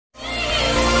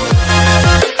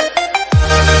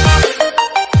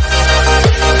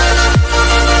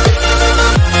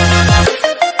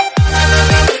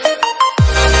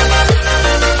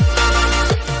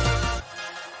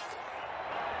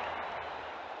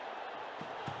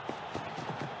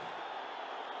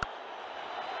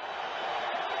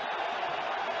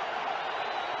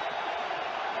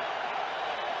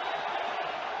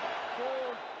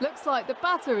Looks like the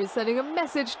batter is sending a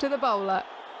message to the bowler.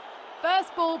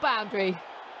 First ball boundary.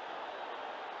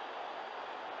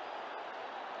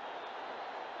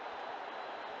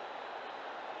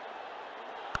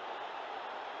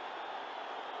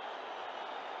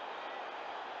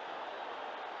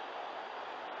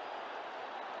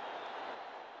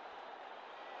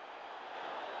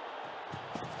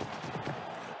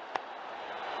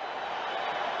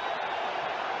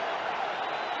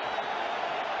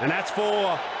 And that's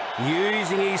four.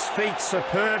 Using his feet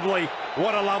superbly.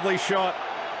 What a lovely shot.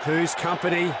 Two's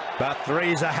company, but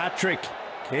three's a hat-trick.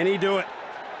 Can he do it?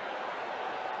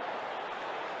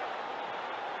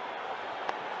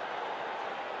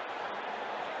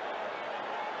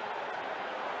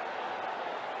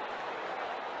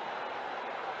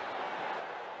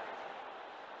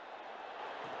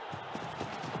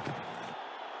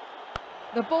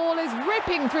 The ball is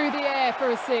ripping through the air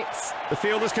for a six. The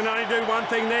fielders can only do one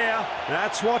thing now.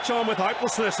 That's watch on with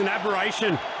hopelessness and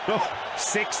aberration. Oh,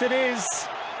 six it is.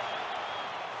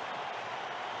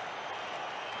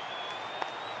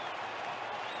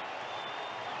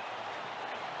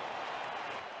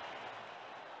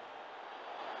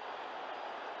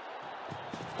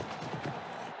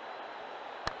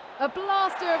 A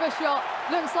blaster of a shot.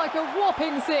 Looks like a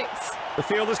whopping six. The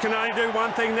fielders can only do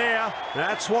one thing now.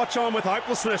 That's watch on with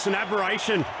hopelessness and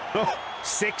aberration. Oh,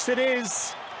 six it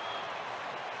is.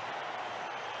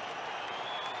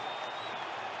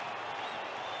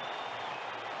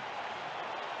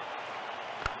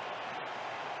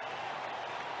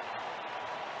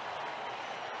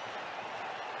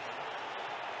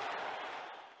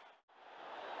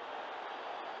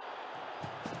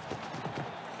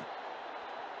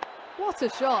 What a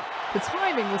shot. The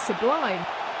timing was sublime.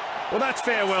 Well, that's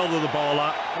farewell to the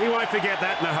bowler. He won't forget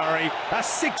that in a hurry. A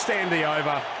six to end the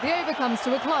over. The over comes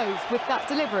to a close with that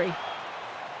delivery.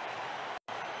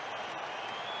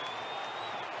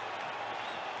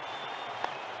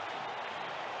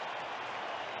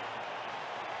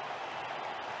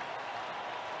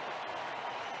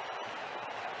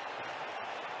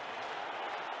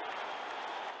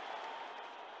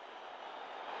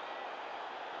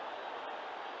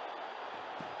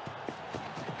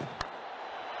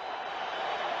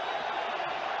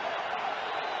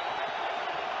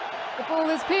 The ball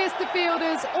has pierced the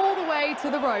fielders all the way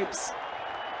to the ropes.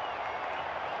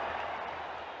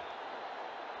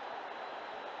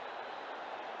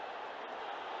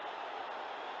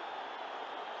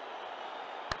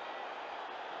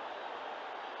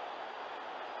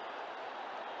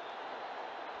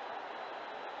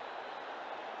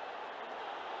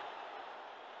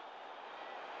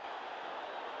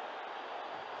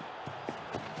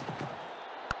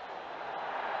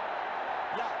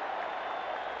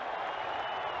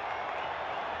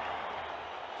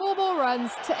 Four more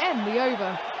runs to end the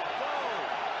over.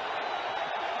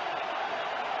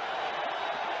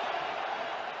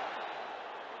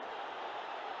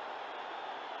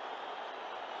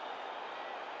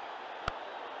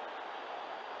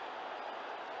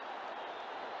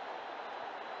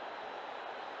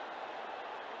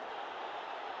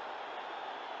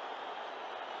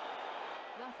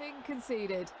 Nothing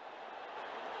conceded.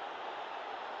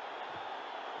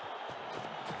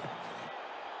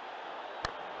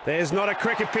 There's not a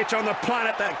cricket pitch on the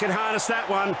planet that can harness that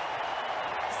one.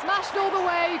 Smashed all the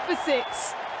way for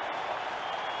six.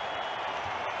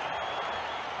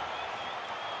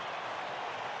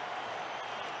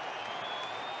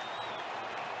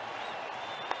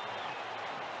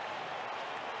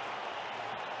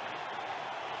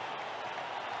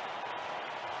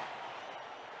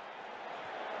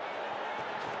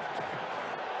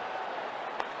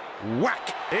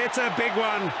 Whack! It's a big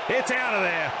one. It's out of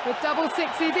there. With double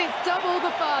sixes, it's double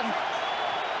the fun.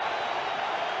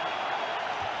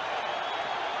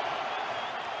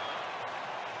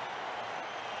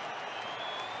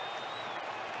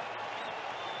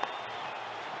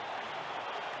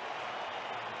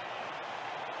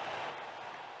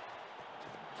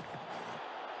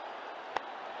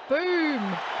 Boom!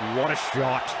 What a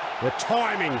shot. The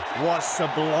timing was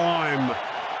sublime.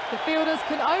 The fielders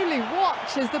can only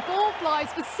watch as the ball flies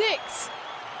for six.